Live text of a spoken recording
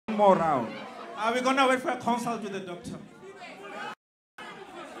more round. We're going to wait for a consult with the doctor.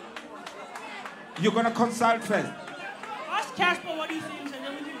 You're going to consult first? Ask Cassper what he thinks and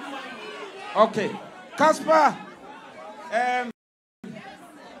then we can do it. Okay. Cassper,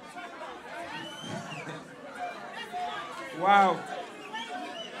 wow.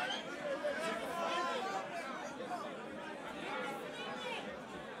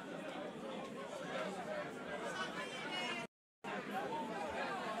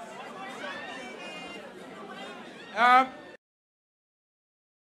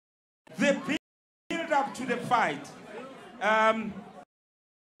 The build up to the fight. I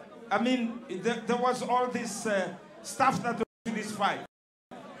mean, there was all this stuff that was in this fight.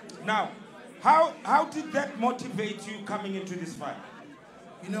 Now, how did that motivate you coming into this fight?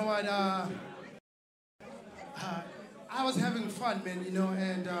 You know what? I was having fun, man. You know,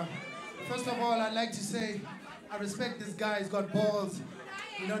 and first of all, I'd like to say I respect this guy. He's got balls.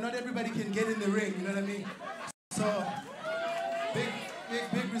 You know, not everybody can get in the ring. You know what I mean? So, big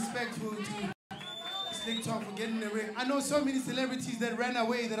respect to Slik Talk for getting in the ring. I know so many celebrities that ran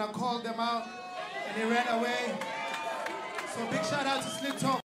away that I called them out and they ran away. So big shout out to Slik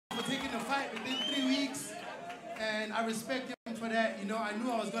Talk for taking the fight within 3 weeks. And I respect him for that. You know, I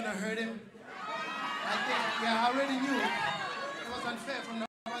knew I was gonna hurt him. I already knew it was unfair from the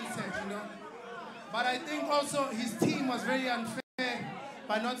onset, you know. But I think also his team was very unfair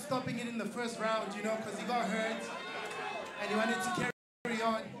by not stopping it in the first round, you know, because he got hurt and he wanted to carry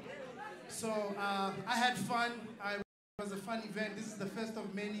on. So I had fun. It was a fun event. This is the first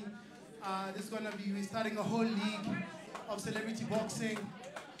of many. This is gonna be, we're starting a whole league of celebrity boxing.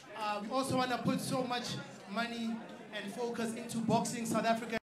 We also want to put so much money and focus into boxing South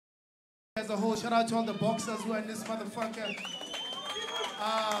Africa as a whole. Shout out to all the boxers who are in this motherfucker.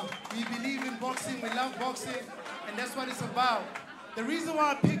 We believe in boxing, we love boxing, and that's what it's about. The reason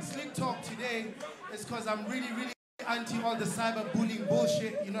why I picked Slik Talk today is because I'm really anti all the cyberbullying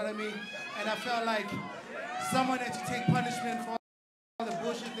bullshit, you know what I mean? And I felt like someone had to take punishment for all the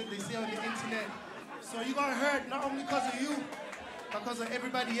bullshit that they say on the internet. So you got hurt not only because of you, but because of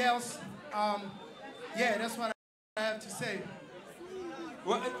everybody else. Yeah, that's what I have to say.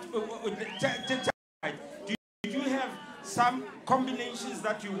 Well, did you have some combinations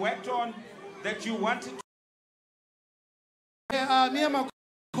that you worked on that you wanted to? Yeah, me and my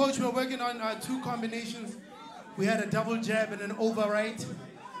coach were working on 2 combinations. We had a double jab and an over right.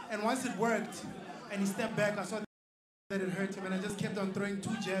 And once it worked and he stepped back, I saw that it hurt him and I just kept on throwing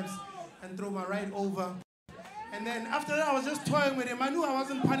 2 jabs and throw my right over. And then after that, I was just toying with him. I knew I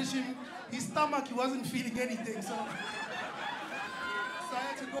wasn't punishing him. His stomach, he wasn't feeling anything. So I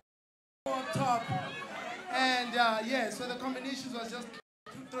had to go up top. And yeah, so the combinations was just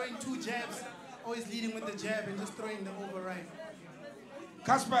throwing 2 jabs, always leading with the jab and just throwing the over right.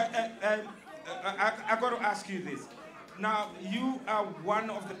 Cassper, I got to ask you this. Now, you are one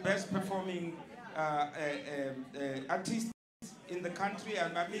of the best performing artists in the country,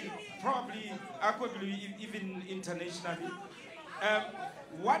 and I mean, probably, arguably, even internationally.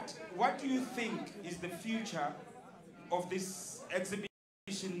 What do you think is the future of this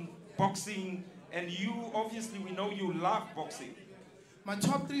exhibition, boxing, and you, obviously, we know you love boxing. My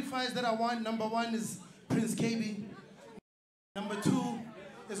top 3 fights that I want, number 1 is Prince KB. Number 2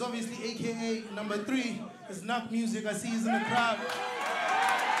 is obviously AKA. Number 3 is Knock Music. I see he's in the crowd.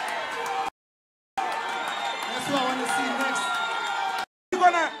 That's who I want to see next.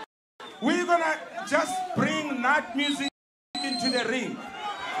 We're gonna just bring Knock Music into the ring.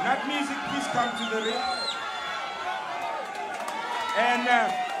 Knock Music, please come to the ring. And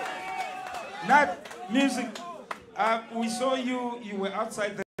Knock Music, we saw you were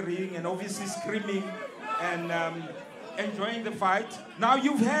outside the ring and obviously screaming and enjoying the fight. Now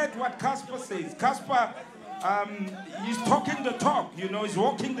you've heard what Cassper says. Cassper, he's talking the talk, you know, he's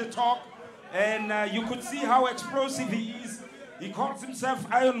walking the talk, and you could see how explosive he is. He calls himself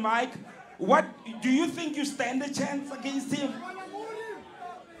Iron Mike. What do you think you stand a chance against him?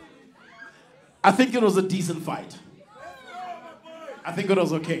 I think it was a decent fight. I think it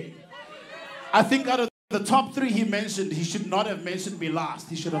was okay. I think out of the top 3 he mentioned, he should not have mentioned me last.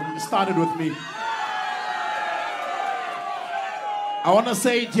 He should have started with me. I want to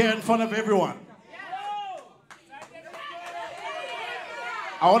say it here in front of everyone.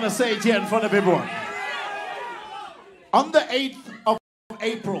 I want to say it here in front of everyone. On the 8th of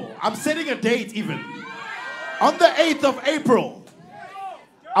April, I'm setting a date even. On the 8th of April,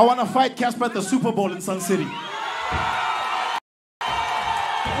 I want to fight Cassper at the Super Bowl in Sun City.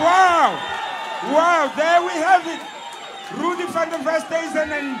 Wow! Wow, there we have it. Rudy van der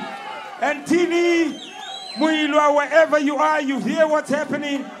Westhuizen and Tini Muilwa, wherever you are, you hear what's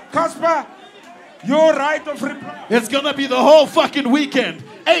happening. Cassper, your right of reply. It's gonna be the whole fucking weekend.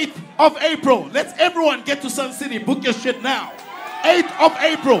 8th of April. Let's everyone get to Sun City. Book your shit now. 8th of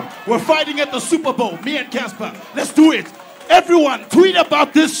April. We're fighting at the Super Bowl. Me and Cassper. Let's do it. Everyone, tweet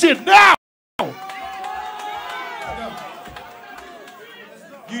about this shit now.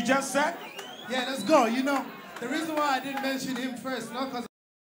 You just said? Yeah, let's go. You know, the reason why I didn't mention him first, not because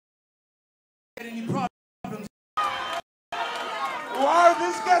I had any problems. Wow,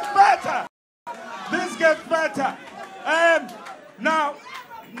 this gets better. This gets better. Now,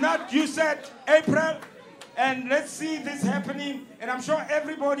 you said April, and let's see this happening. And I'm sure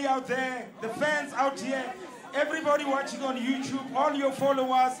everybody out there, the fans out here, everybody watching on YouTube, all your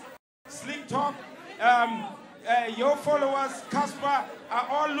followers, Slik Talk, your followers, Cassper, are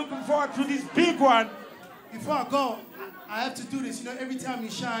all looking forward to this big one. Before I go, I have to do this. You know, every time we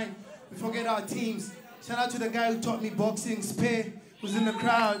shine, we forget our teams. Shout out to the guy who taught me boxing, Spear, who's in the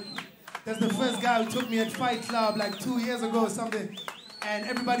crowd. That's the first guy who took me at Fight Club like 2 years ago or something. And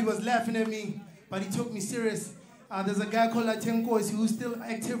everybody was laughing at me, but he took me serious. There's a guy called Latenkois who's still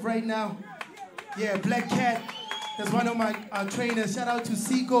active right now. Yeah, Black Cat. That's one of my trainers. Shout out to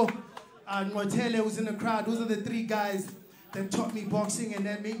Siko and Motele, who's in the crowd. Those are the 3 guys that taught me boxing and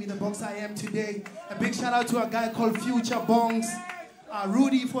that made me the boxer I am today. A big shout out to a guy called Future Bongs.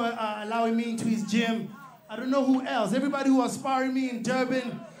 Rudy for allowing me into his gym. I don't know who else. Everybody who was sparring me in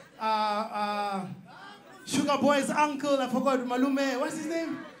Durban. Sugar Boy's uncle, I forgot, Malume, what's his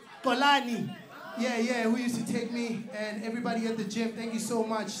name? Kolani. Yeah, who used to take me. And everybody at the gym, thank you so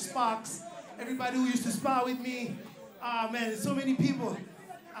much. Sparks, everybody who used to spar with me. Man, there's so many people.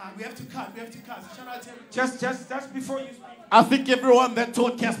 We have to cut. Shout out to everybody. Just before you speak. I think everyone that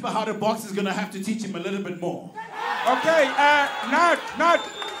taught Cassper how to box is gonna have to teach him a little bit more. Okay, Nat,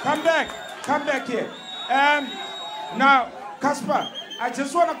 come back here. Now, Cassper, I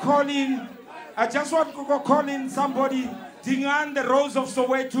just want to call in somebody, Dingan, the Rose of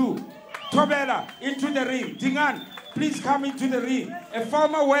Soweto, Thobela, into the ring. Dingan, please come into the ring. A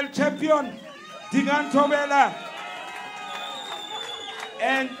former world champion, Dingan Thobela.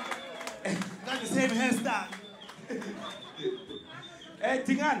 And got the same hairstyle.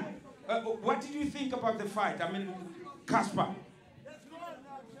 Dingan, what did you think about the fight? I mean, Cassper.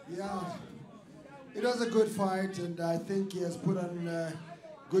 Yeah, it was a good fight, and I think he has put on a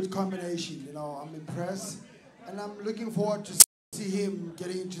good combination. You know, I'm impressed, and I'm looking forward to see him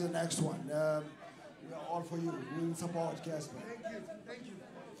getting into the next one. We are all for you. We will support Cassper. Thank you.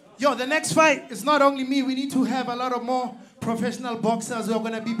 Yo, the next fight is not only me. We need to have a lot of more professional boxers who are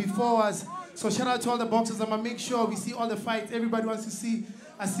going to be before us. So shout out to all the boxers. I'm going to make sure we see all the fights. Everybody wants to see.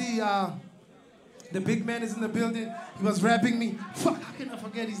 I see the big man is in the building. He was rapping me. Fuck, how can I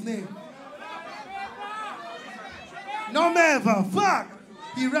forget his name? No man, fuck.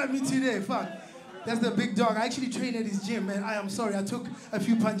 He rapped me today, fuck. That's the big dog. I actually trained at his gym, man. I am sorry. I took a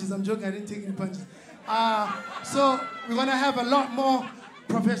few punches. I'm joking. I didn't take any punches. So we're going to have a lot more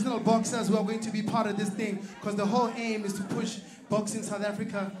professional boxers who are going to be part of this thing, because the whole aim is to push boxing South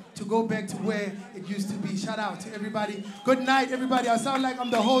Africa to go back to where it used to be. Shout out to everybody. Good night, everybody. I sound like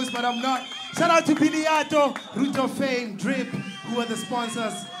I'm the host, but I'm not. Shout out to Biliato, Root of Fame, Drip, who are the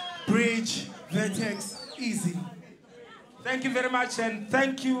sponsors, Bridge, Vertex, Easy. Thank you very much, and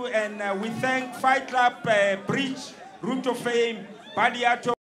thank you, and we thank Fight Club, Bridge, Root of Fame,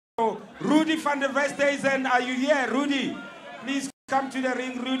 Baliato, Rudy van der Westhuizen. Are you here, Rudy? Please come to the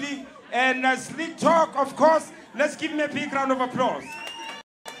ring, Rudy. And Slik Talk, of course. Let's give him a big round of applause.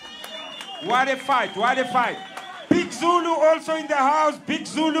 What a fight, what a fight. Big Zulu also in the house, Big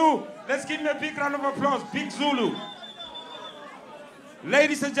Zulu. Let's give him a big round of applause, Big Zulu.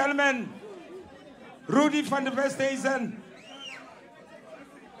 Ladies and gentlemen, Rudy van der Westhuizen.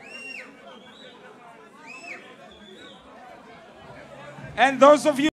 And those of you